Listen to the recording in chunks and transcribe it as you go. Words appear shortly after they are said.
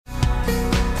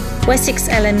Wessex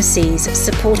LMCs,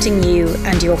 supporting you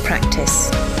and your practice.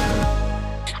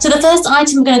 So the first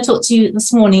item I'm going to talk to you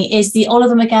this morning is the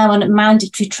Oliver McGowan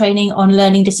mandatory training on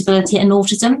learning disability and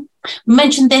autism. We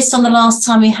mentioned this on the last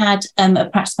time we had a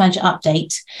practice manager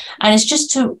update, and it's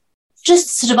just to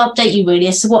sort of update you really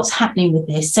as to what's happening with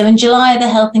this. So in July, the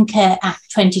Health and Care Act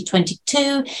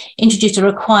 2022 introduced a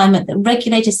requirement that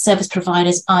regulated service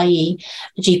providers, i.e.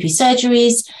 GP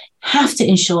surgeries, have to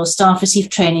ensure staff receive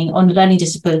training on learning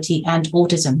disability and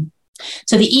autism.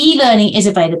 So the e-learning is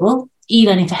available,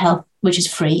 e-learning for health, which is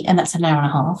free, and that's an hour and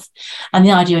a half. And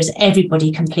the idea is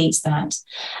everybody completes that.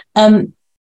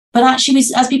 But actually,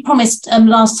 as we promised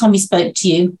last time we spoke to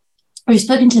you, we've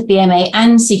spoken to the BMA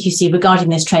and CQC regarding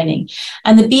this training.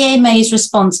 And the BMA's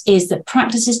response is that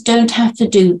practices don't have to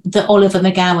do the Oliver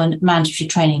McGowan mandatory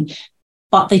training,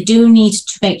 but they do need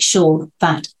to make sure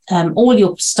that all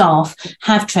your staff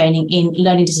have training in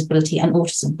learning disability and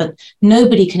autism, but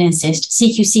nobody can insist,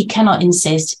 CQC cannot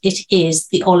insist, it is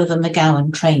the Oliver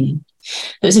McGowan training.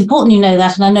 But it's important you know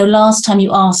that, and I know last time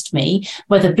you asked me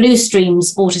whether Blue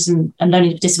Stream's autism and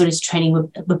learning disability training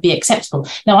would be acceptable.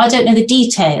 Now, I don't know the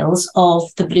details of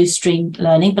the Blue Stream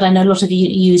learning, but I know a lot of you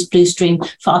use Blue Stream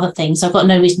for other things, so I've got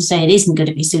no reason to say it isn't going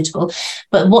to be suitable.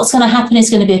 But what's going to happen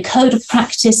is going to be a code of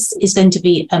practice is going to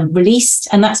be released,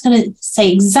 and that's going to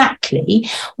say exactly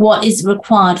what is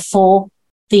required for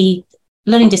the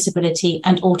learning disability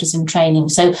and autism training.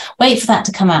 So wait for that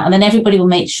to come out, and then everybody will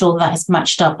make sure that is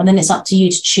matched up, and then it's up to you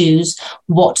to choose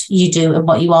what you do and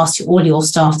what you ask all your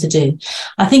staff to do.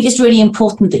 I think it's really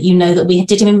important that you know that we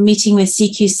did a meeting with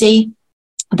CQC.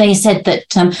 They said that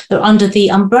they're under the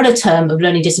umbrella term of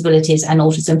learning disabilities and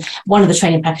autism. One of the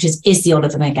training packages is the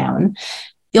Oliver McGowan.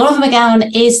 The Oliver McGowan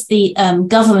is the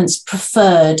government's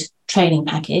preferred training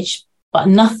package, but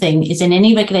nothing is in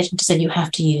any regulation to say you have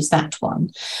to use that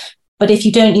one. But if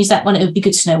you don't use that one, it would be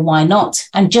good to know why not.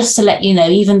 And just to let you know,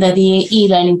 even though the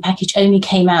e-learning package only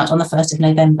came out on the 1st of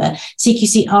November,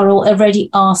 CQC are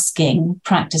already asking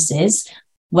practices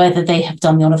whether they have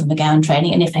done the Oliver McGowan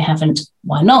training, and if they haven't,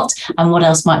 why not? And what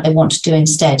else might they want to do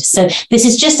instead? So this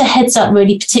is just a heads up,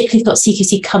 really, particularly if you've got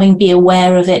CQC coming, be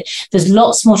aware of it. There's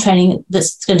lots more training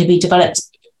that's going to be developed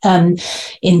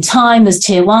in time. There's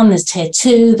tier 1, there's tier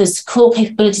 2, there's core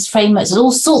capabilities frameworks, there's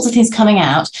all sorts of things coming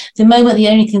out. At the moment, the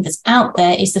only thing that's out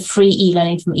there is the free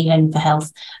e-learning from e-learning for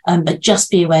health. But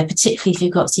just be aware, particularly if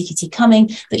you've got CQC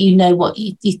coming, that you know what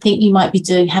you think you might be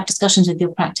doing, have discussions with your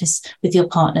practice, with your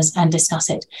partners, and discuss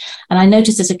it. And I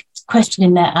noticed there's a question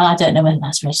in there, and I don't know whether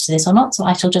that's related to this or not, so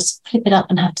I shall just flip it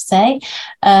up and have to say.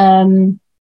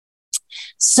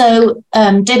 So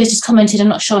David just commented, I'm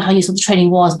not sure how useful the training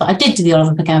was, but I did do the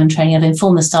Oliver McGowan training. I've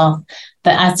informed the staff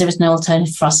that as there is no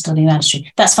alternative for us to do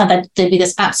mandatory. That's fine, David,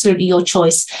 that's absolutely your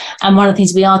choice. And one of the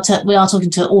things we are talking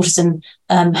to Autism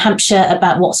Hampshire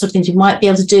about what sort of things we might be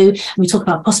able to do. And we talk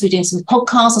about possibly doing some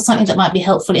podcasts or something that might be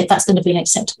helpful if that's going to be an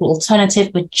acceptable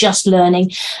alternative. We're just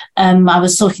learning. I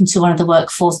was talking to one of the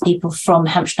workforce people from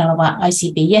Hampshire about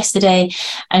ICB yesterday,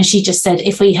 and she just said,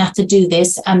 if we have to do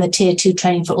this and the tier 2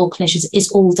 training for all clinicians is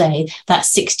all day,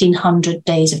 that's 1,600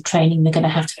 days of training they're going to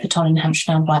have to put on in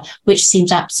Hampshire Down By, which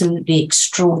seems absolutely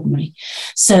extraordinary.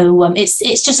 So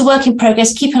it's just a work in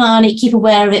progress. Keep an eye on it, keep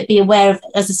aware of it, be aware of,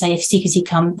 as I say, if CQC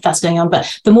come, if that's going on. But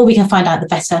the more we can find out, the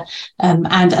better. And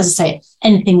as I say,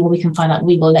 anything more we can find out,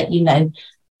 we will let you know.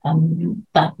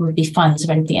 That would be fine. Is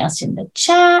there anything else in the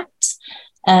chat?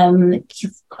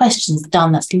 Questions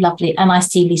done. That's lovely. And I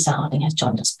see Lisa Harding has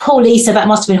joined us. Poor Lisa, that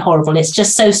must have been horrible. It's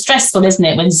just so stressful, isn't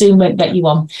it, when Zoom won't let you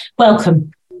on?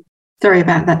 Welcome. Sorry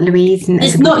about that, Louise.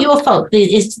 It's not your fault.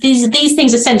 These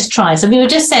things are sent to try. So we were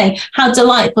just saying how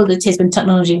delightful it is when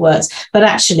technology works, but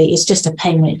actually it's just a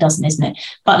pain when it doesn't, isn't it?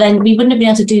 But then we wouldn't have been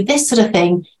able to do this sort of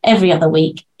thing every other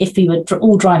week if we were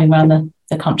all driving around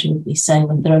the country, would be so,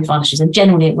 and there are advantages, and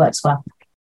generally it works well.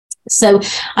 So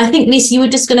I think, Lisa, you were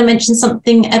just going to mention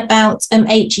something about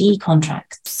HE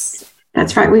contracts.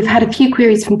 That's right. We've had a few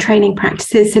queries from training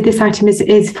practices. So this item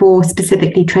is for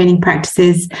specifically training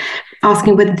practices,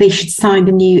 asking whether they should sign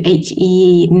the new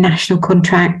HEE national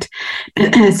contract.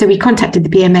 So we contacted the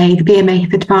BMA. The BMA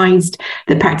have advised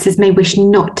that practices may wish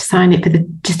not to sign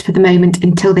it just for the moment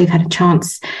until they've had a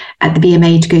chance at the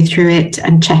BMA to go through it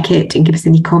and check it and give us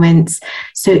any comments.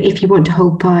 So if you want to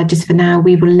hold fire just for now,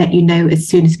 we will let you know as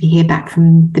soon as we hear back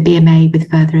from the BMA with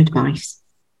further advice.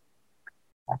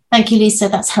 Thank you, Lisa.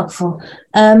 That's helpful.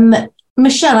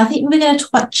 Michelle, I think we're going to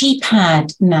talk about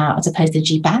GPAD now as opposed to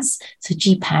GBAS. So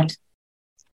GPAD.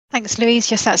 Thanks, Louise.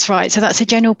 Yes, that's right. So that's a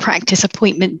general practice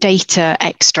appointment data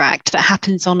extract that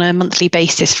happens on a monthly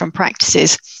basis from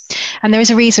practices. And there is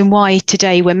a reason why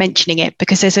today we're mentioning it,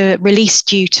 because there's a release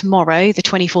due tomorrow, the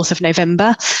 24th of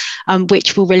November,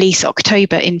 which will release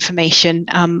October information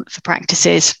for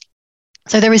practices.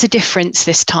 So there is a difference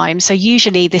this time. So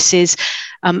usually this is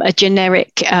a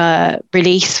generic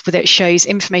release that shows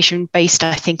information based,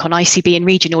 I think, on ICB and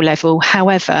regional level.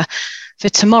 However, for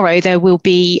tomorrow, there will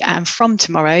be, from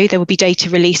tomorrow, there will be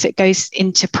data release that goes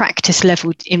into practice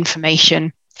level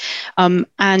information.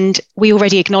 And we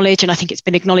already acknowledge, and I think it's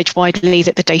been acknowledged widely,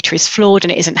 that the data is flawed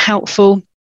and it isn't helpful.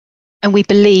 And we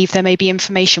believe there may be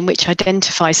information which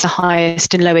identifies the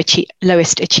highest and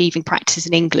lowest achieving practices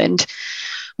in England.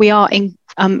 We are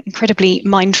incredibly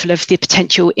mindful of the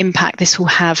potential impact this will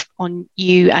have on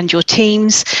you and your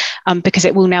teams, because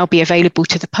it will now be available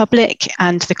to the public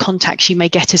and the contacts you may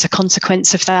get as a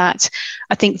consequence of that.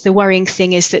 I think the worrying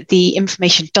thing is that the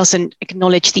information doesn't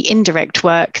acknowledge the indirect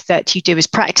work that you do as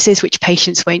practices, which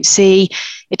patients won't see.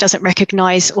 It doesn't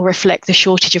recognise or reflect the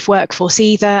shortage of workforce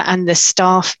either, and the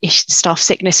staff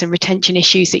sickness and retention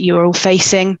issues that you are all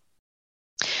facing.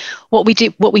 What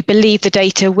we believe the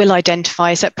data will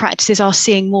identify is that practices are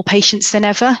seeing more patients than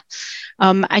ever.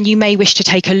 And you may wish to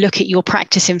take a look at your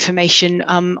practice information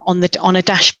on a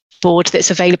dashboard that's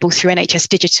available through NHS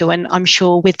Digital. And I'm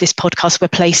sure with this podcast, we'll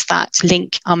place that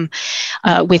link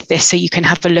with this, so you can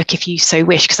have a look if you so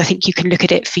wish, because I think you can look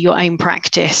at it for your own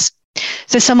practice.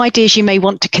 So some ideas you may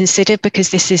want to consider, because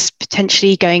this is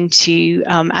potentially going to,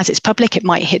 as it's public, it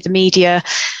might hit the media.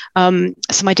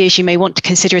 Some ideas you may want to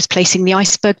consider is placing the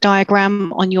iceberg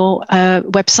diagram on your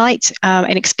website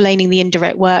and explaining the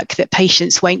indirect work that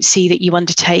patients won't see that you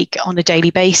undertake on a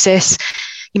daily basis.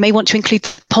 You may want to include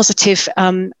positive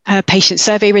patient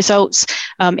survey results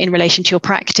in relation to your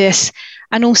practice.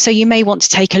 And also you may want to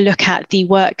take a look at the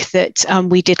work that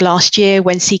we did last year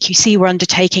when CQC were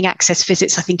undertaking access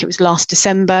visits. I think it was last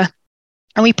December.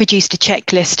 And we produced a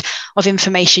checklist of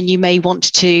information you may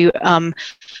want to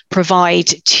provide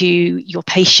to your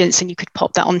patients, and you could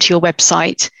pop that onto your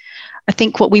website. I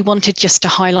think what we wanted just to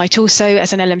highlight also,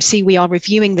 as an LMC, we are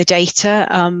reviewing the data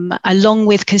along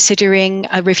with considering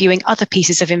reviewing other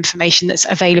pieces of information that's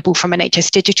available from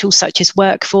NHS Digital, such as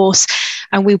workforce,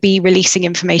 and we'll be releasing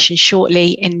information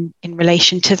shortly in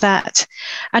relation to that.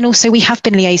 And also we have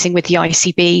been liaising with the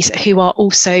ICBs, who are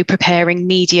also preparing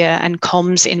media and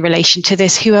comms in relation to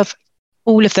this,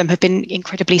 all of them have been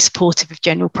incredibly supportive of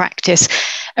general practice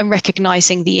and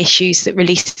recognising the issues that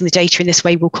releasing the data in this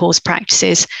way will cause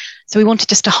practices. So we wanted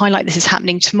just to highlight this is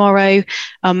happening tomorrow.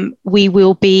 We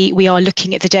are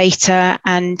looking at the data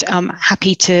and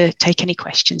happy to take any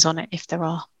questions on it if there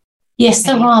are. Yes,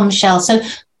 there are, Michelle. So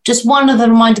just one other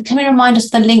reminder, can we remind us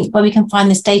the link where we can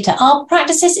find this data? Are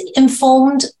practices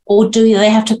informed, or do they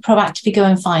have to proactively go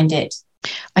and find it?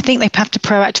 I think they have to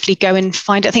proactively go and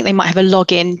find it. I think they might have a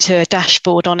login to a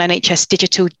dashboard on NHS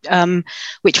Digital,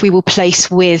 which we will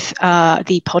place with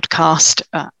the podcast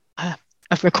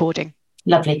of recording.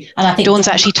 Lovely. And I think Dawn's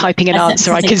actually typing an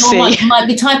answer, I can see. Might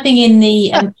be typing in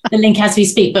the link as we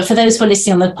speak, but for those who are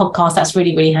listening on the podcast, that's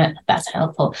really that's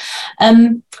helpful.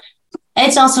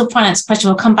 Ed's asked a finance question.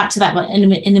 We'll come back to that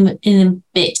in a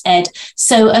bit, Ed.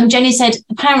 So Jenny said,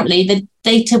 apparently the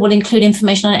data will include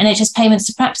information on NHS payments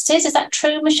to practices. Is that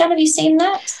true, Michelle? Have you seen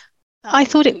that? I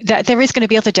thought that there is going to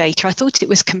be other data. I thought it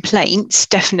was complaints,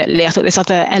 definitely. I thought there's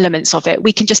other elements of it.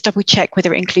 We can just double check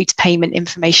whether it includes payment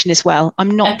information as well.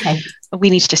 I'm not, okay. We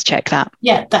need to just check that.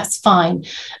 Yeah, that's fine.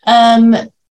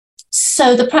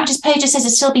 So the practice page says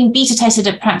it's still being beta tested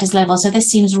at practice level, so this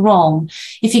seems wrong.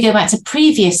 If you go back to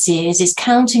previous years, it's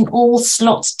counting all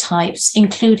slot types,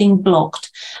 including blocked,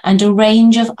 and a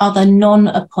range of other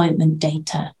non-appointment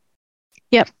data.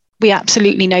 Yep, we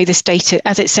absolutely know this data.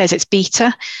 As it says, it's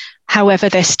beta. However,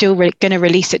 they're still going to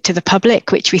release it to the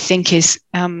public, which we think is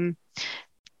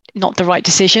not the right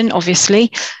decision, obviously.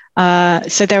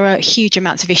 So there are huge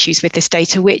amounts of issues with this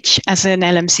data, which as an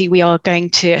LMC, we are going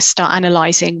to start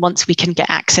analysing once we can get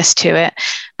access to it.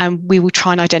 And we will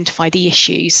try and identify the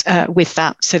issues with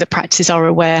that so that practices are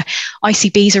aware.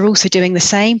 ICBs are also doing the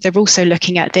same. They're also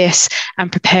looking at this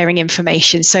and preparing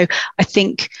information. So I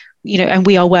think, and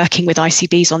we are working with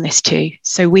ICBs on this too.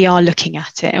 So we are looking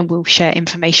at it and we'll share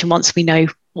information once we know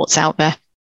what's out there.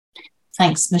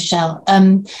 Thanks, Michelle.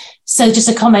 So just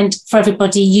a comment for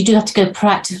everybody, you do have to go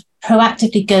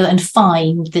proactively go and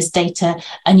find this data,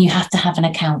 and you have to have an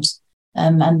account.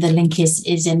 And the link is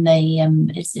in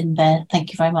there.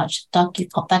 Thank you very much. Doug, you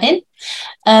popped that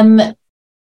in.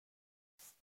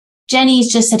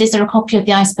 Jenny's just said, is there a copy of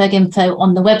the iceberg info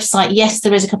on the website? Yes,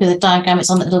 there is a copy of the diagram.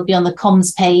 It'll be on the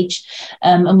comms page,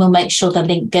 and we'll make sure the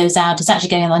link goes out. It's actually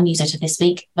going on our newsletter this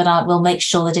week, but we'll make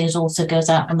sure that it also goes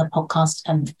out on the podcast,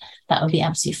 and that would be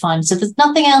absolutely fine. So there's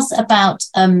nothing else about,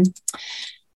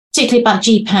 particularly about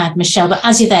GPAD, Michelle, but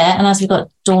as you're there, and as we've got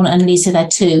Dawn and Lisa there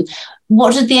too,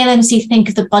 what did the LMC think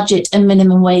of the budget and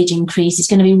minimum wage increase? It's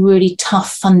going to be really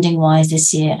tough funding-wise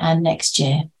this year and next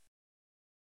year.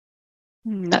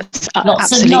 That's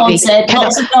lots absolutely.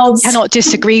 Of nods. Cannot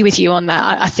disagree with you on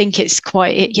that. I think it's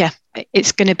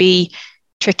it's going to be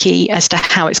tricky as to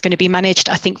how it's going to be managed.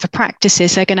 I think for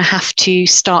practices, they're going to have to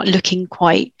start looking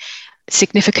quite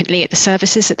significantly at the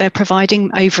services that they're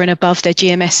providing over and above their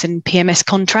GMS and PMS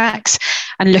contracts,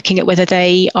 and looking at whether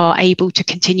they are able to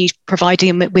continue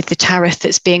providing them with the tariff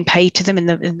that's being paid to them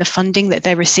and the funding that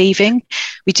they're receiving.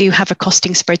 We do have a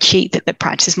costing spreadsheet that the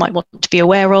practices might want to be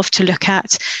aware of to look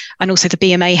at, and also the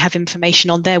BMA have information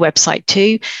on their website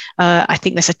too. I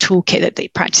think there's a toolkit that the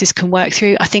practices can work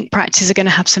through. I think practices are going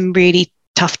to have some really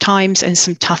tough times and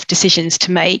some tough decisions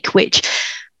to make, which,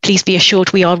 please be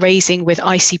assured, we are raising with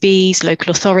ICBs,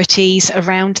 local authorities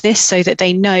around this, so that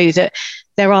they know that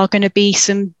there are going to be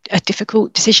some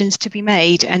difficult decisions to be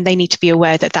made, and they need to be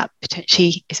aware that that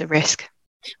potentially is a risk.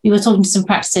 We were talking to some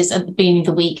practices at the beginning of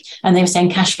the week, and they were saying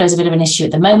cash flow is a bit of an issue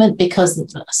at the moment because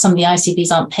some of the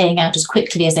ICBs aren't paying out as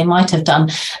quickly as they might have done.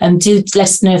 Do let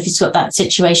us know if you've got that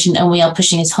situation, and we are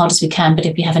pushing as hard as we can. But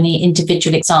if you have any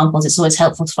individual examples, it's always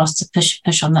helpful for us to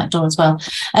push on that door as well.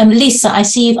 Lisa, I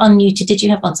see you've unmuted. Did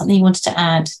you have something you wanted to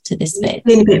add to this bit?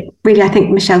 The only bit, really, I think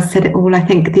Michelle said it all. I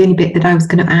think the only bit that I was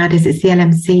going to add is it's the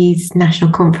LMC's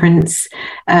national conference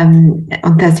on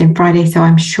Thursday and Friday, so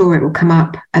I'm sure it will come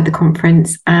up at the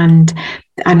conference. And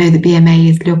I know the BMA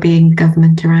is lobbying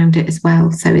government around it as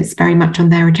well, so it's very much on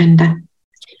their agenda.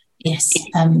 Yes,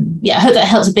 I hope that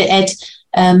helps a bit, Ed.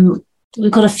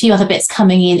 We've got a few other bits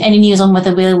coming in. Any news on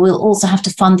whether we'll also have to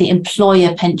fund the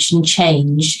employer pension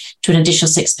change to an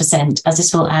additional 6%, as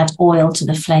this will add oil to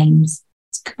the flames?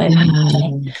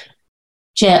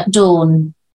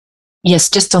 Dawn.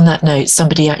 Yes, just on that note,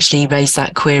 somebody actually raised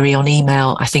that query on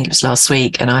email, I think it was last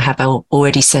week, and I have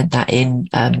already sent that in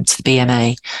to the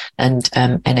BMA and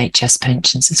NHS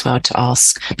pensions as well to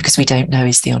ask, because we don't know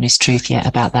is the honest truth yet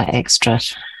about that extra.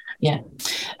 Yeah.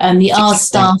 The Rs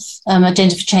staff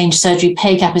agenda for change surgery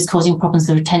pay gap is causing problems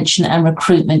with retention and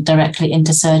recruitment directly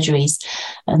into surgeries.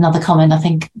 Another comment, I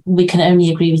think we can only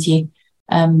agree with you.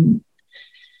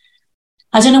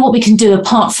 I don't know what we can do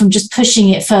apart from just pushing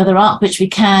it further up, which we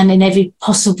can in every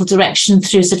possible direction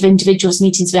through sort of individuals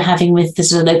meetings we're having with the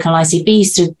sort of local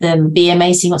ICBs, through the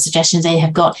BMA, seeing what suggestions they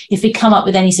have got. If we come up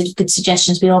with any sort of good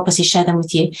suggestions, we'll obviously share them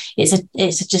with you.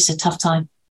 It's just a tough time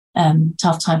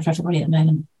for everybody at the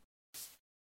moment.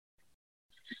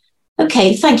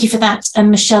 Okay, thank you for that,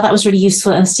 Michelle. That was really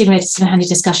useful and stimulated some handy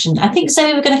discussion. I think,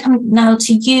 Zoe, we're going to come now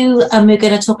to you, and we're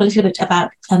going to talk a little bit about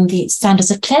the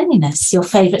standards of cleanliness, your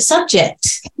favourite subject.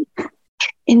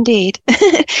 Indeed.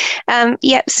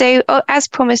 So as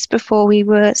promised before, we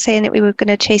were saying that we were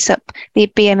going to chase up the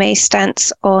BMA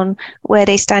stance on where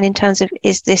they stand in terms of,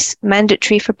 is this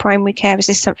mandatory for primary care? Is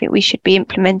this something we should be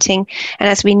implementing? And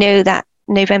as we know, that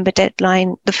November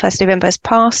deadline, the 1st November has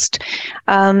passed.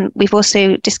 We've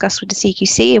also discussed with the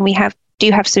CQC, and we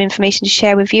do have some information to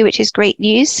share with you, which is great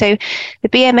news. So the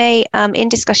BMA, in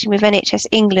discussion with NHS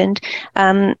England,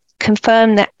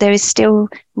 confirmed that there is still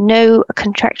no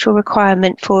contractual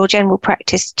requirement for general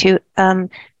practice to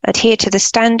adhere to the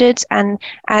standards, and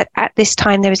at this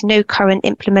time there is no current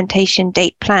implementation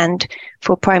date planned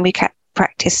for primary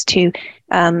practice to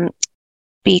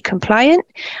be compliant.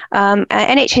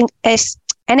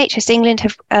 NHS England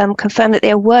have confirmed that they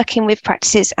are working with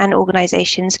practices and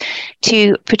organisations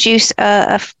to produce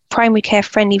a primary care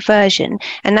friendly version,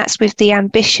 and that's with the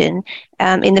ambition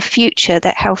in the future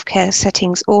that all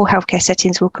healthcare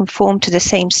settings will conform to the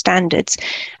same standards.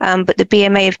 But the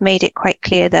BMA have made it quite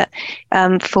clear that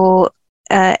for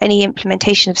any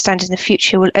implementation of standards in the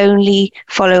future will only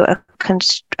follow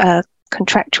a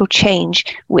contractual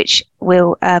change which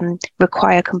will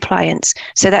require compliance.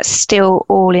 So that's still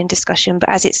all in discussion, but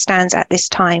as it stands at this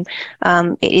time,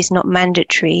 it is not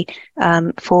mandatory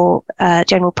for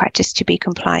general practice to be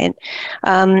compliant.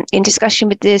 In discussion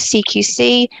with the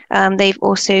CQC, they've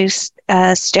also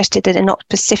suggested that they're not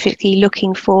specifically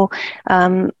looking for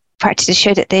practices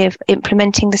show that they're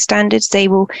implementing the standards. They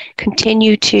will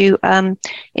continue to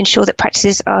ensure that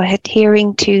practices are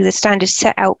adhering to the standards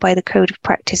set out by the Code of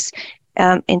Practice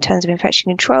in terms of infection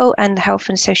control, and the Health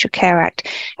and Social Care Act.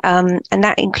 And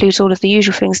that includes all of the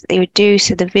usual things that they would do.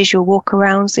 So the visual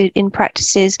walkarounds in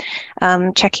practices,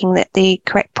 checking that the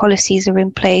correct policies are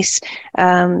in place,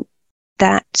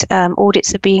 that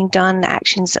audits are being done,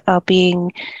 actions are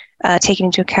being taken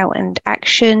into account and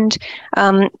actioned.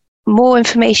 More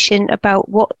information about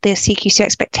what the CQC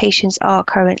expectations are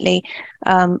currently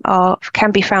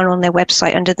can be found on their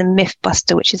website under the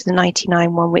Mythbuster, which is the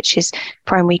 99 one, which is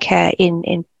primary care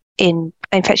in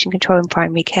infection control and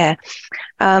primary care.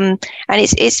 And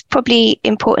it's probably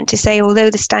important to say, although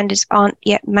the standards aren't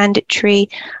yet mandatory,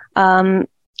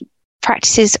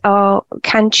 practices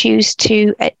can choose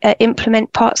to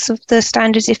implement parts of the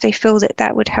standards if they feel that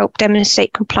that would help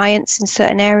demonstrate compliance in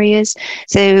certain areas.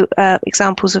 So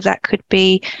examples of that could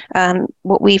be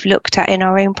what we've looked at in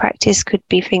our own practice could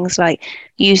be things like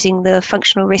using the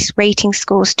functional risk rating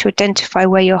scores to identify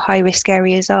where your high risk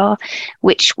areas are,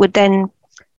 which would then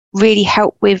really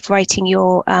help with writing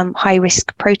your high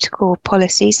risk protocol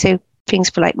policy. So things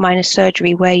for like minor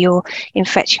surgery, where your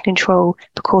infection control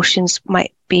precautions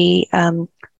might be,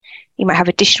 you might have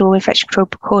additional infection control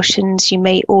precautions. You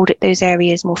may audit those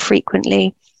areas more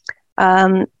frequently.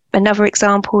 Another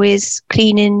example is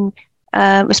cleaning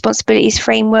responsibilities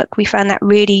framework. We found that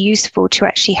really useful to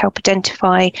actually help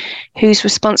identify who's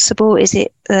responsible. Is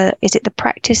it the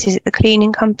practice? Is it the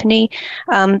cleaning company?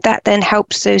 That then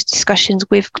helps those discussions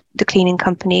with the cleaning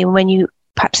company. And when you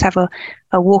perhaps have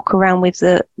a walk around with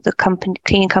the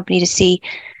cleaning company to see,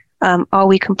 are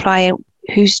we compliant?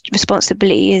 Whose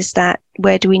responsibility is that?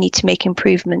 Where do we need to make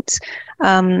improvements?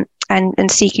 And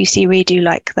CQC really do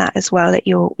like that as well, that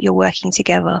you're working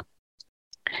together.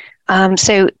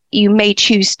 So you may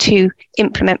choose to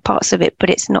implement parts of it,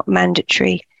 but it's not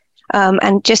mandatory.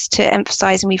 And just to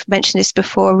emphasize, and we've mentioned this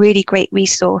before, a really great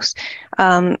resource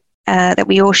that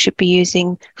we all should be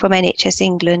using from NHS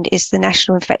England is the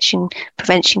National Infection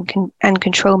Prevention and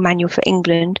Control Manual for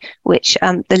England, which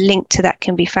the link to that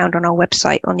can be found on our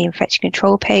website on the infection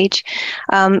control page.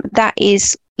 That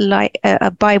is like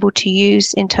a Bible to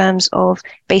use in terms of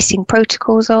basing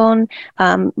protocols on,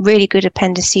 really good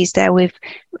appendices there with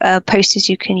posters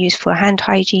you can use for hand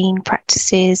hygiene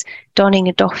practices, donning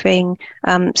and doffing,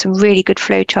 some really good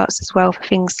flowcharts as well for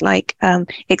things like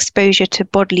exposure to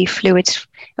bodily fluids,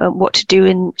 what to do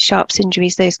in sharps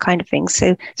injuries, those kind of things.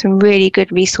 So some really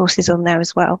good resources on there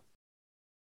as well.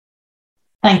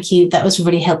 Thank you. That was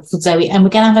really helpful, Zoe. And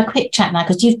we're going to have a quick chat now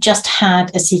because you've just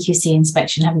had a CQC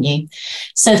inspection, haven't you?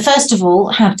 So first of all,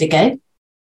 how did it go?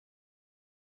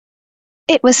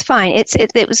 It was fine.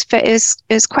 It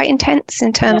was quite intense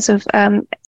in terms of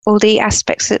all the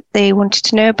aspects that they wanted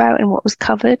to know about and what was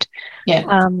covered. Yeah.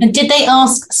 And did they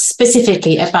ask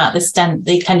specifically about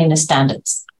the cleanliness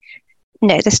standards?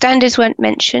 No, the standards weren't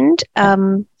mentioned.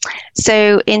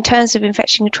 So in terms of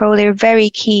infection control, they were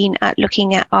very keen at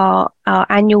looking at our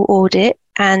annual audit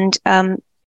and our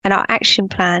action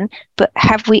plan, but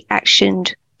have we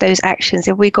actioned those actions?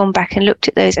 Have we gone back and looked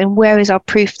at those, and where is our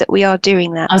proof that we are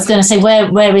doing that? I was going to say,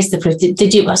 where is the proof?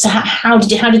 Did you? So how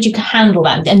did you handle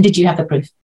that? And did you have the proof?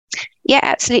 Yeah,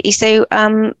 absolutely. So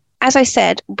as I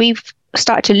said, we did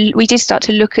start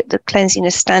to look at the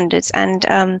cleanliness standards,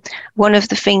 and one of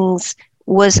the things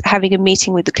was having a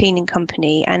meeting with the cleaning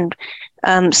company, and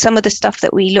some of the stuff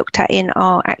that we looked at in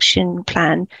our action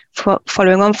plan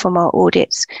following on from our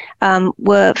audits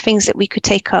were things that we could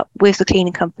take up with the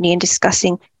cleaning company and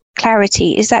discussing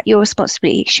clarity. Is that your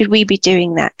responsibility? Should we be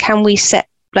doing that? Can we set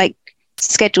like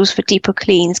schedules for deeper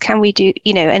cleans? Can we do,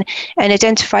 and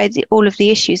identify all of the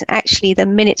issues? Actually, the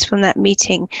minutes from that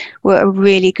meeting were a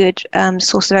really good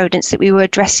source of evidence that we were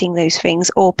addressing those things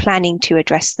or planning to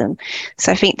address them.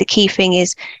 So I think the key thing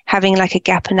is having like a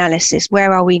gap analysis.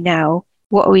 Where are we now?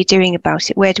 What are we doing about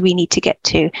it? Where do we need to get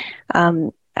to?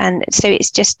 And so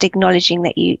it's just acknowledging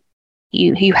that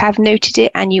you have noted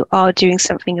it and you are doing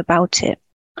something about it.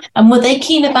 And were they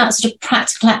keen about sort of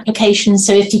practical applications?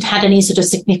 So if you'd had any sort of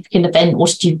significant event,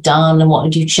 what had you done and what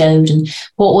had you showed, and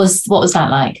what was that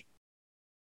like?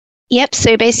 Yep.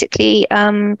 So basically,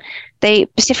 they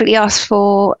specifically asked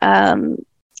for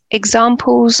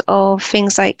examples of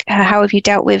things like how have you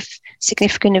dealt with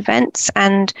significant events,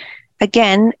 and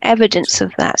again, evidence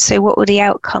of that. So what were the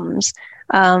outcomes?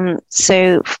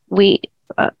 So we,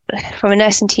 from a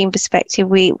nursing team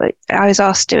perspective, I was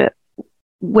asked to.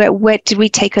 Where did we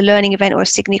take a learning event or a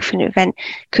significant event?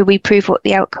 Could we prove what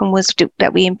the outcome was,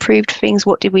 that we improved things?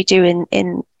 What did we do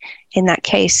in that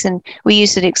case? And we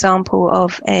used an example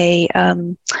of a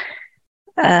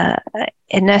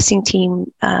nursing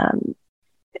team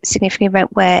significant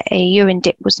event where a urine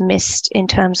dip was missed in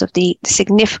terms of the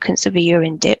significance of a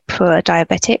urine dip for a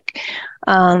diabetic.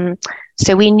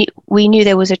 So we knew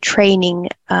there was a training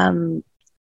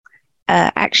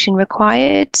action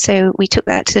required. So we took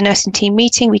that to the nursing team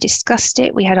meeting. We discussed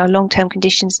it. We had our long-term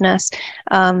conditions nurse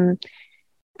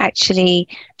actually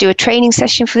do a training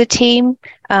session for the team.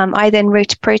 I then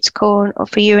wrote a protocol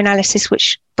for urinalysis,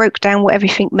 which broke down what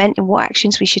everything meant and what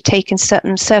actions we should take in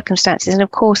certain circumstances. And of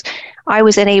course, I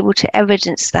was then able to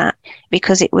evidence that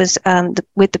because it was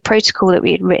with the protocol that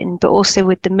we had written, but also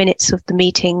with the minutes of the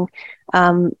meeting.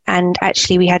 And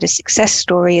actually, we had a success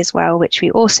story as well, which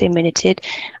we also minuted.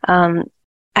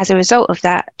 As a result of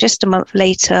that, just a month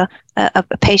later, a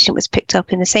patient was picked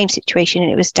up in the same situation,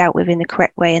 and it was dealt with in the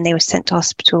correct way, and they were sent to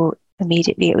hospital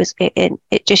immediately.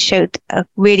 It just showed a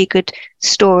really good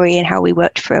story and how we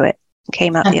worked through it.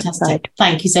 Came out Fantastic. The other side.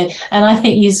 Thank you. So, and I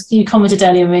think you commented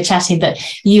earlier when we were chatting that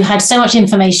you had so much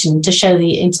information to show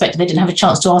the inspector they didn't have a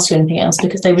chance to ask you anything else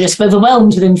because they were just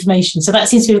overwhelmed with information. So that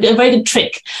seems to be a very good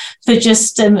trick for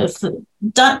just sort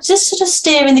of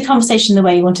steering the conversation the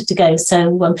way you want it to go.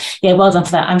 So yeah, well done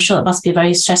for that. I'm sure it must be a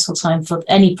very stressful time for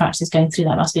any practice going through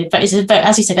that. It's a very,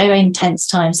 as you said, very, very intense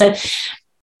time. So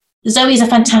Zoe is a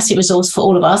fantastic resource for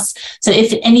all of us. So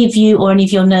if any of you or any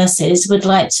of your nurses would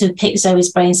like to pick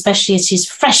Zoe's brain, especially as she's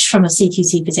fresh from a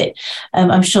CQC visit,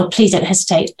 I'm sure, please don't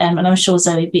hesitate. And I'm sure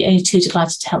Zoe would be only too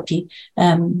delighted to help you.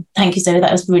 Thank you, Zoe.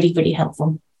 That was really, really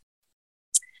helpful.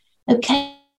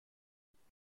 Okay.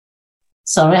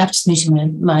 Sorry, I've just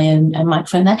muted my own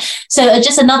microphone there. So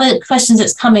just another question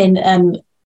that's come in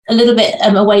a little bit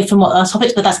away from what our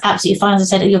topics, but that's absolutely fine.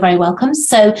 As I said, you're very welcome.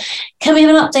 So can we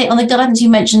have an update on the guidance you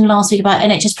mentioned last week about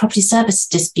NHS property service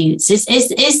disputes? Is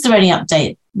there any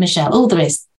update, Michelle? Oh, there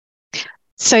is.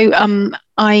 So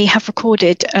I have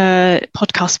recorded a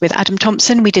podcast with Adam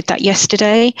Thompson. We did that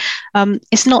yesterday.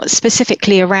 It's not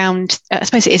specifically around, I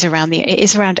suppose it is around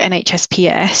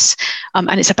NHSPS,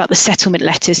 and it's about the settlement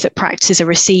letters that practices are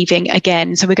receiving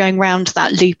again. So we're going round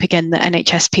that loop again that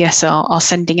NHSPS are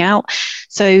sending out.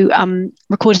 So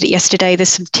recorded it yesterday. There's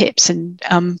some tips and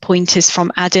pointers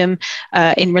from Adam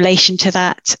in relation to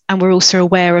that. And we're also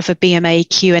aware of a BMA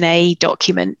Q&A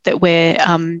document that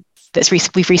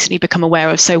we've recently become aware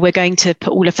of. So we're going to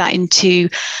put all of that into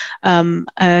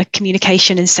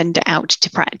communication and send it out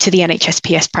to the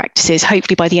NHSPS practices,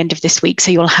 hopefully by the end of this week.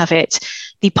 So you'll have it.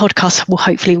 The podcast will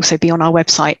hopefully also be on our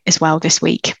website as well this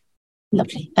week.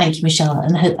 Lovely. Thank you, Michelle.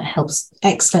 And I hope that helps.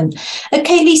 Excellent.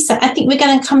 Okay, Lisa, I think we're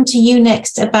going to come to you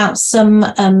next about some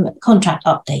contract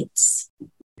updates.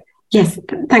 Yes,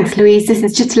 thanks, Louise. This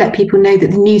is just to let people know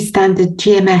that the new standard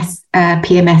GMS,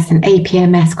 PMS and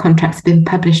APMS contracts have been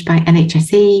published by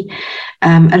NHSE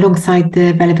alongside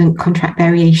the relevant contract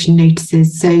variation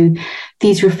notices. So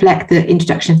these reflect the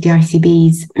introduction of the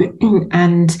ICBs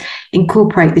and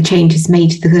incorporate the changes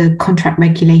made to the contract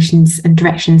regulations and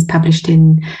directions published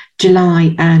in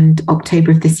July and October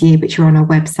of this year, which are on our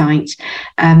website.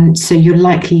 So you're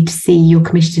likely to see your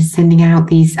commissioners sending out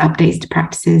these updates to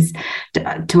practices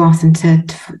to ask them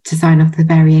to sign off the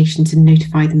variations and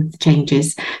notify them of the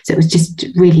changes. So it was just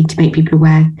really to make people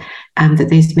aware that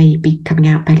those may be coming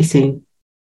out fairly soon.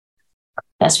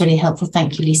 That's really helpful.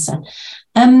 Thank you, Lisa.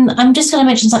 I'm just going to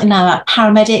mention something now about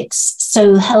paramedics.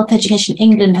 So Health Education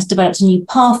England has developed a new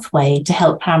pathway to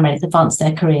help paramedics advance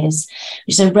their careers,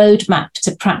 which is a roadmap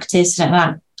to practice and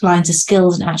outlines the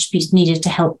skills and attributes needed to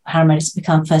help paramedics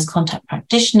become first contact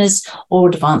practitioners or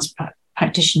advanced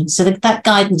practitioners. So that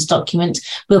guidance document,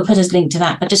 we'll put a link to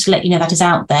that, but just to let you know that is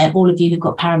out there. All of you who've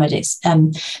got paramedics,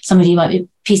 some of you might be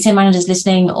PCN managers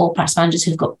listening or practice managers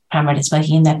who've got paramedics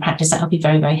working in their practice. That'll be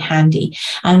very, very handy.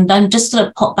 And I'm just going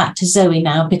to pop back to Zoe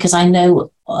now, because I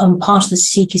know part of the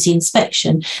CQC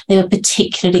inspection, they were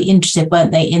particularly interested,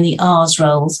 weren't they, in the R's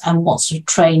roles and what sort of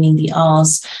training the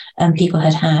R's people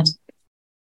had.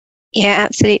 Yeah,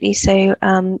 absolutely. So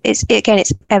it's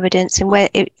evidence,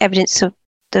 and evidence of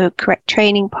the correct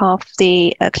training path,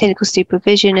 the clinical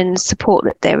supervision and support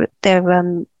that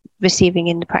they're receiving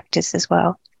in the practice as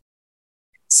well.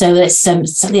 So it's as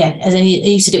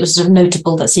you said, it was sort of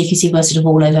notable that CQC were sort of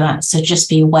all over that. So just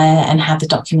be aware and have the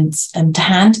documents to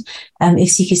hand.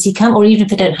 If CQC come, or even if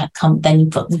they don't come, then we've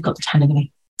got the hand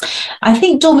anyway. I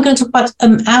think, Dawn, we're going to talk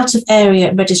about out of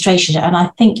area registration, and I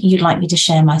think you'd like me to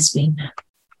share my screen now.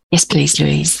 Yes, please,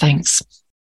 Louise. Thanks.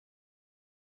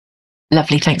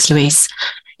 Lovely. Thanks, Louise.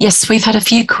 Yes, we've had a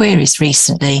few queries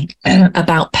recently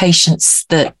about patients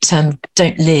that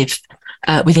don't live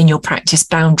within your practice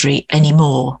boundary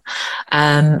anymore.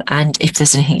 And if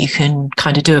there's anything you can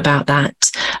kind of do about that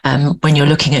when you're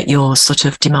looking at your sort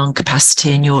of demand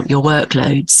capacity and your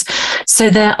workloads. So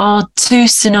there are two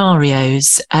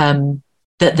scenarios that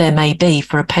there may be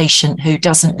for a patient who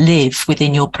doesn't live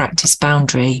within your practice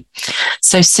boundary.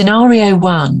 So scenario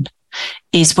one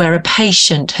is where a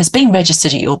patient has been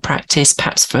registered at your practice,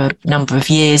 perhaps for a number of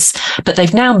years, but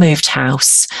they've now moved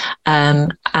house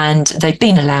and they've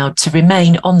been allowed to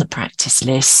remain on the practice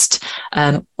list,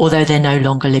 although they're no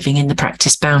longer living in the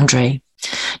practice boundary.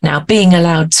 Now, being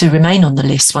allowed to remain on the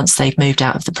list once they've moved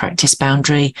out of the practice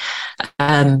boundary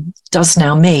does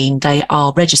now mean they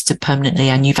are registered permanently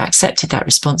and you've accepted that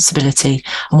responsibility.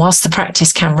 And whilst the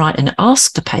practice can write and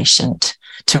ask the patient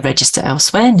to register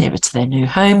elsewhere nearer to their new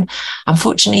home,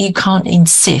 unfortunately, you can't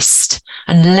insist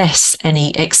unless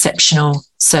any exceptional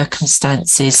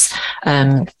circumstances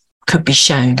could be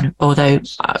shown, although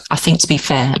I think, to be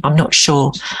fair, I'm not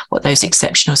sure what those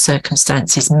exceptional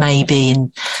circumstances may be,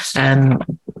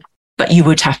 but you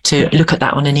would have to look at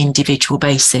that on an individual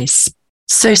basis.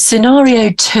 So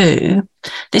scenario two,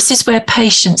 this is where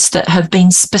patients that have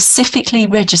been specifically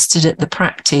registered at the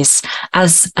practice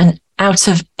as an out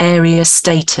of area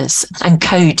status and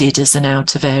coded as an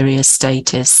out of area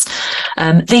status.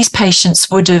 These patients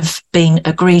would have been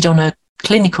agreed on a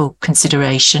clinical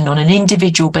consideration on an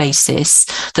individual basis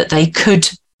that they could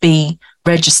be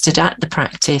registered at the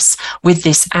practice with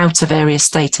this out of area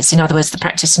status. In other words, the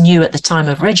practice knew at the time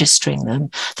of registering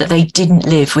them that they didn't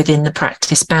live within the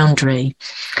practice boundary.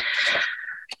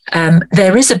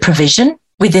 There is a provision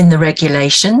within the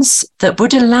regulations that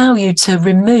would allow you to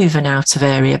remove an out of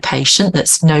area patient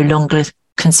that's no longer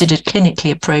considered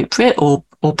clinically appropriate or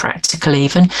practical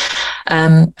even,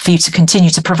 for you to continue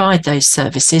to provide those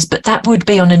services, but that would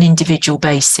be on an individual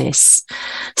basis.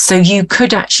 So you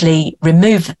could actually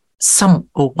remove some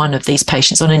or one of these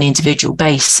patients on an individual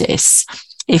basis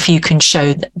if you can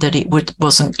show that it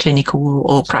wasn't clinical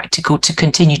or practical to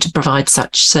continue to provide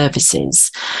such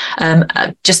services.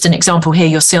 Just an example here,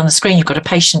 you'll see on the screen, you've got a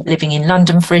patient living in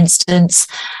London, for instance.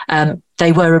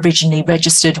 They were originally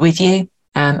registered with you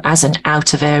as an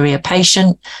out of area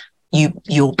patient.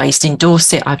 You're based in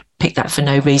Dorset. I picked that for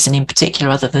no reason in particular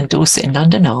other than Dorset and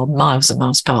London are miles and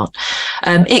miles apart.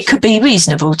 It could be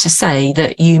reasonable to say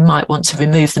that you might want to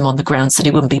remove them on the grounds that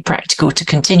it wouldn't be practical to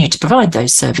continue to provide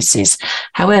those services.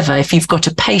 However, if you've got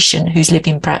a patient who's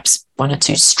living perhaps 1 or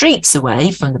 2 streets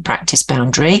away from the practice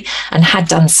boundary and had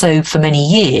done so for many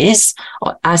years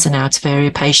as an out of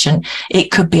area patient, it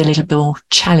could be a little bit more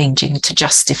challenging to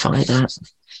justify that.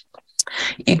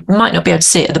 You might not be able to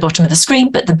see it at the bottom of the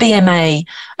screen, but the BMA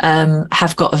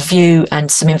have got a view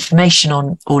and some information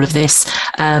on all of this.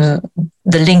 The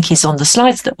link is on the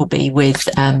slides that will be with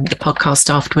the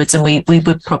podcast afterwards, and we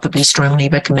would probably strongly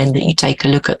recommend that you take a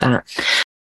look at that.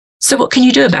 So what can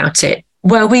you do about it?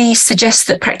 Well, we suggest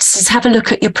that practices have a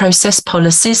look at your process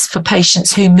policies for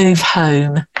patients who move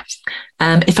home.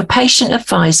 If a patient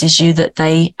advises you that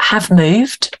they have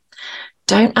moved,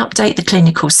 don't update the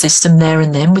clinical system there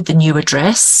and then with the new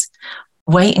address.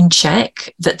 Wait and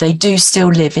check that they do still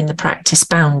live in the practice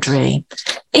boundary.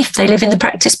 If they live in the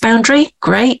practice boundary,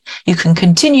 great. You can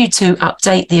continue to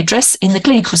update the address in the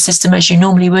clinical system as you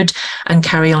normally would and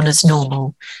carry on as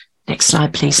normal. Next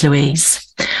slide, please,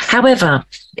 Louise. However,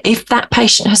 if that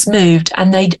patient has moved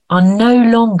and they are no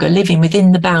longer living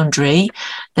within the boundary,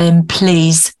 then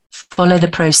please follow the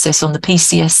process on the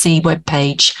PCSE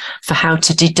webpage for how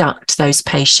to deduct those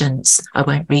patients. I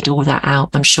won't read all that out.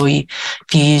 I'm sure if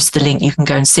you use the link, you can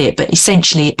go and see it. But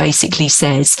essentially, it basically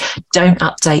says, don't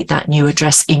update that new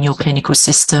address in your clinical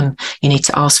system. You need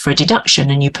to ask for a deduction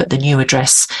and you put the new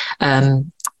address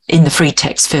in the free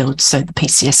text field so the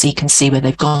PCSE can see where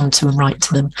they've gone to and write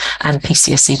to them. And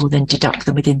PCSE will then deduct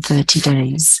them within 30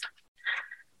 days.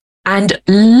 And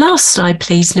last slide,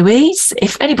 please, Louise.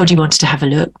 If anybody wanted to have a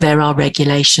look, there are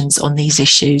regulations on these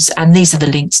issues, and these are the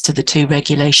links to the 2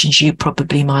 regulations you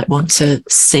probably might want to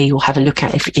see or have a look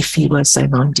at if you were so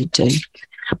minded to.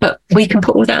 But we can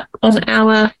put all that on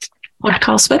our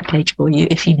podcast webpage for you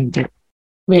if you need it.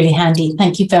 Really handy.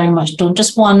 Thank you very much, Dawn.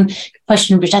 Just one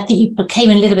question, which I think you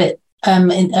came in a little bit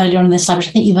earlier on in this slide, which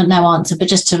I think you've now answered, but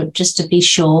just to be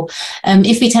sure,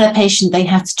 if we tell a patient they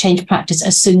have to change practice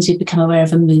as soon as we become aware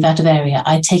of a move out of area,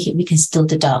 I take it we can still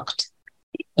deduct.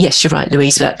 Yes, you're right,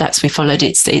 Louise. That's we followed.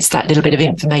 It's that little bit of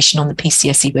information on the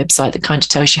PCSE website that kind of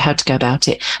tells you how to go about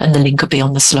it, and the link will be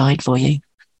on the slide for you.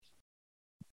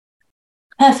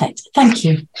 Perfect. Thank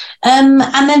you. And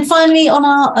then finally on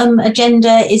our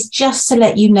agenda is just to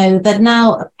let you know that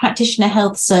now a practitioner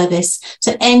health service,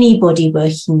 so anybody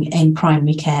working in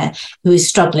primary care who is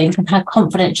struggling can have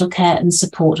confidential care and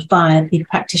support via the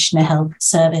practitioner health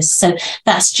service. So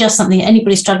that's just something,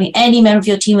 anybody struggling, any member of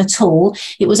your team at all.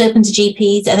 It was open to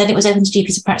GPs, and then it was open to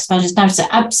GPs and practice managers. Now it's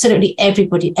absolutely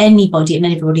everybody, anybody and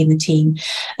everybody in the team.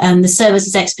 The service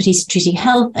has expertise in treating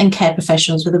health and care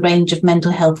professionals with a range of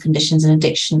mental health conditions and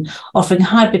addiction, offering a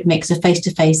hybrid mix of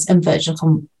face-to-face and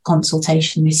virtual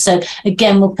consultations. So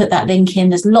again, we'll put that link in.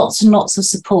 There's lots and lots of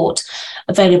support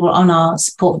available on our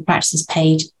support for practices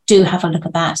page. Do have a look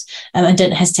at that, and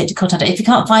don't hesitate to contact it. If you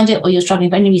can't find it, or you're struggling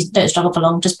for any reason, don't struggle for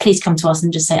long, just please come to us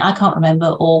and just say, I can't remember,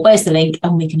 or where's the link,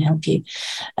 and we can help you.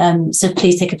 So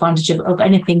please take advantage of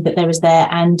anything that there is there.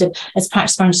 And as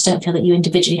practice managers, don't feel that you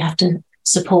individually have to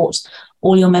support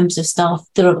all your members of staff.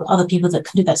 There are other people that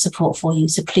can do that support for you.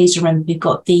 So please remember, we've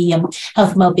got the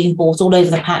health and wellbeing boards all over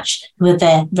the patch who are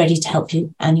there ready to help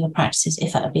you and your practices,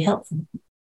 if that would be helpful.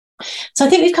 So I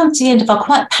think we've come to the end of our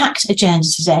quite packed agenda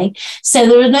today. So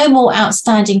there are no more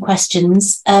outstanding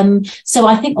questions. So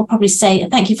I think we'll probably say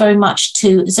thank you very much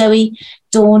to Zoe,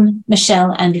 Dawn,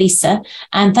 Michelle and Lisa.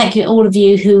 And thank you all of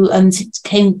you who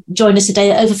came join us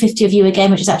today. Over 50 of you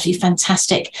again, which is absolutely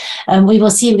fantastic. We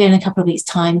will see you again in a couple of weeks'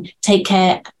 time. Take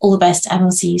care, all the best, and we'll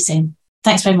see you soon.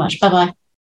 Thanks very much. Bye-bye.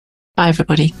 Bye,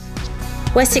 everybody.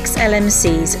 Wessex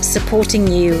LMCs, supporting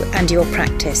you and your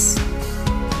practice.